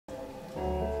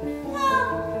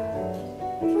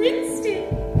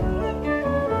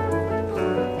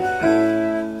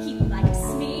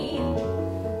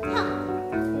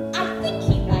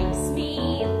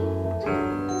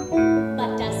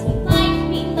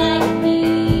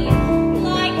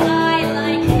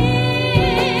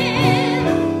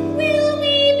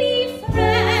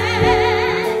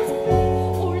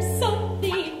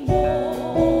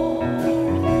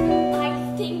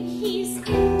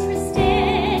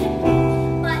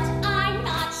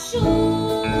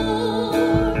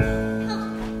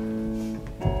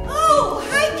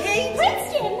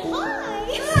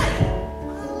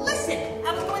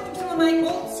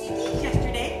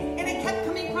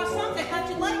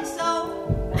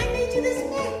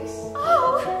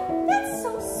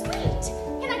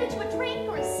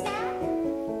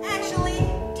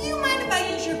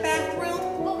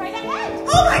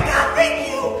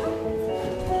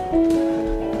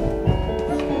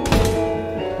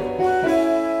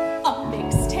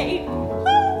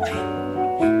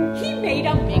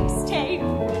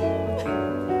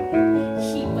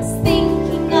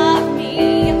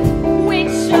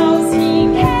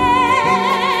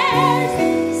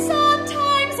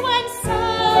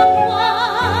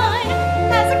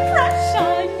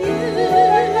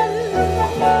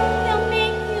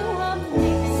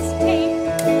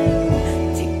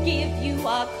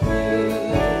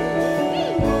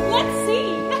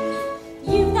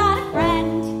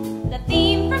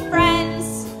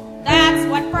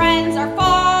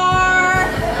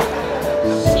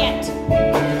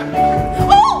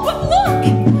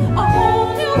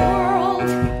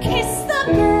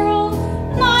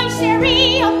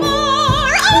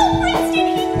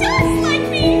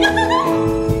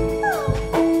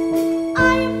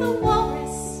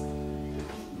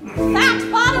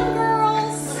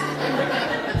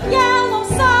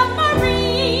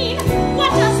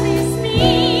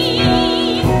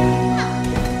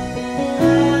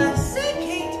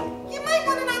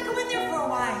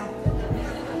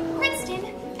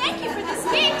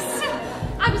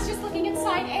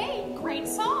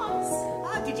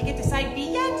side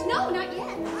B yet? No, not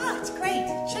yet. Ah, it's great.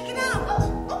 Check it out.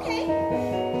 Oh, okay.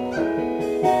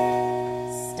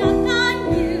 Stuck on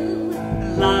you.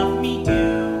 Love me do.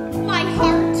 My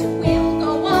heart will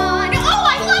go on. Oh,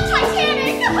 I love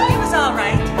Titanic. It was all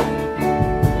right.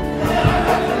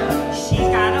 She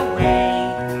got away.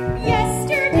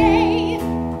 Yesterday.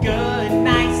 Good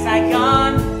night,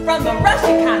 Saigon, from the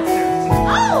Russia concert.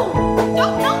 Oh,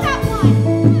 don't know that one.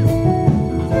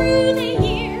 Through the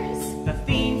years. The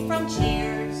theme from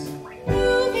Cheers.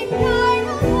 Moving right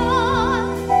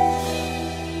along.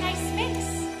 Nice mix.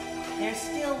 There's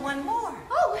still one more.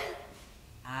 Oh.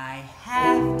 I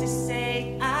have to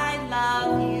say I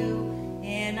love you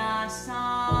in a song.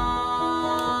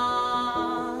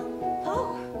 Oh,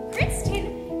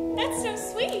 Kristen, that's so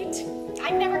sweet.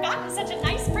 I've never gotten such a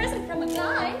nice present from a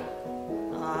guy.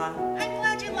 I'm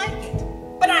glad you like it.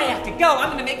 But I have to go. I'm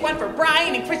going to make one for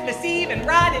Brian and Christmas Eve and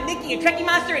Rod and Nikki and Trekkie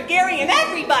Monster and Gary and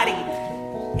everybody.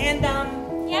 And,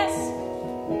 Yes,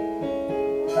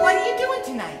 what are you doing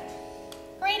tonight?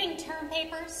 grading term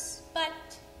papers, but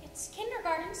it's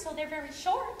kindergarten, so they're very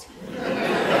short.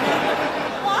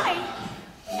 Why?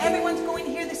 Everyone's going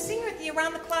to hear the singer at the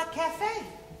Around the Clock Cafe.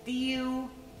 Do you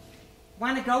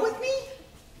want to go with me?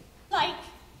 Like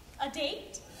a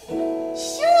date?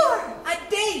 Sure, a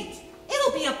date.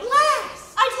 It'll be a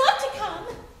blast. I'd love to come.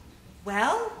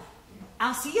 Well,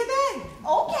 I'll see you then.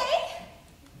 Okay.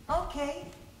 Okay,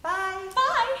 bye.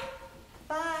 Bye.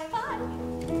 Bye. Bye.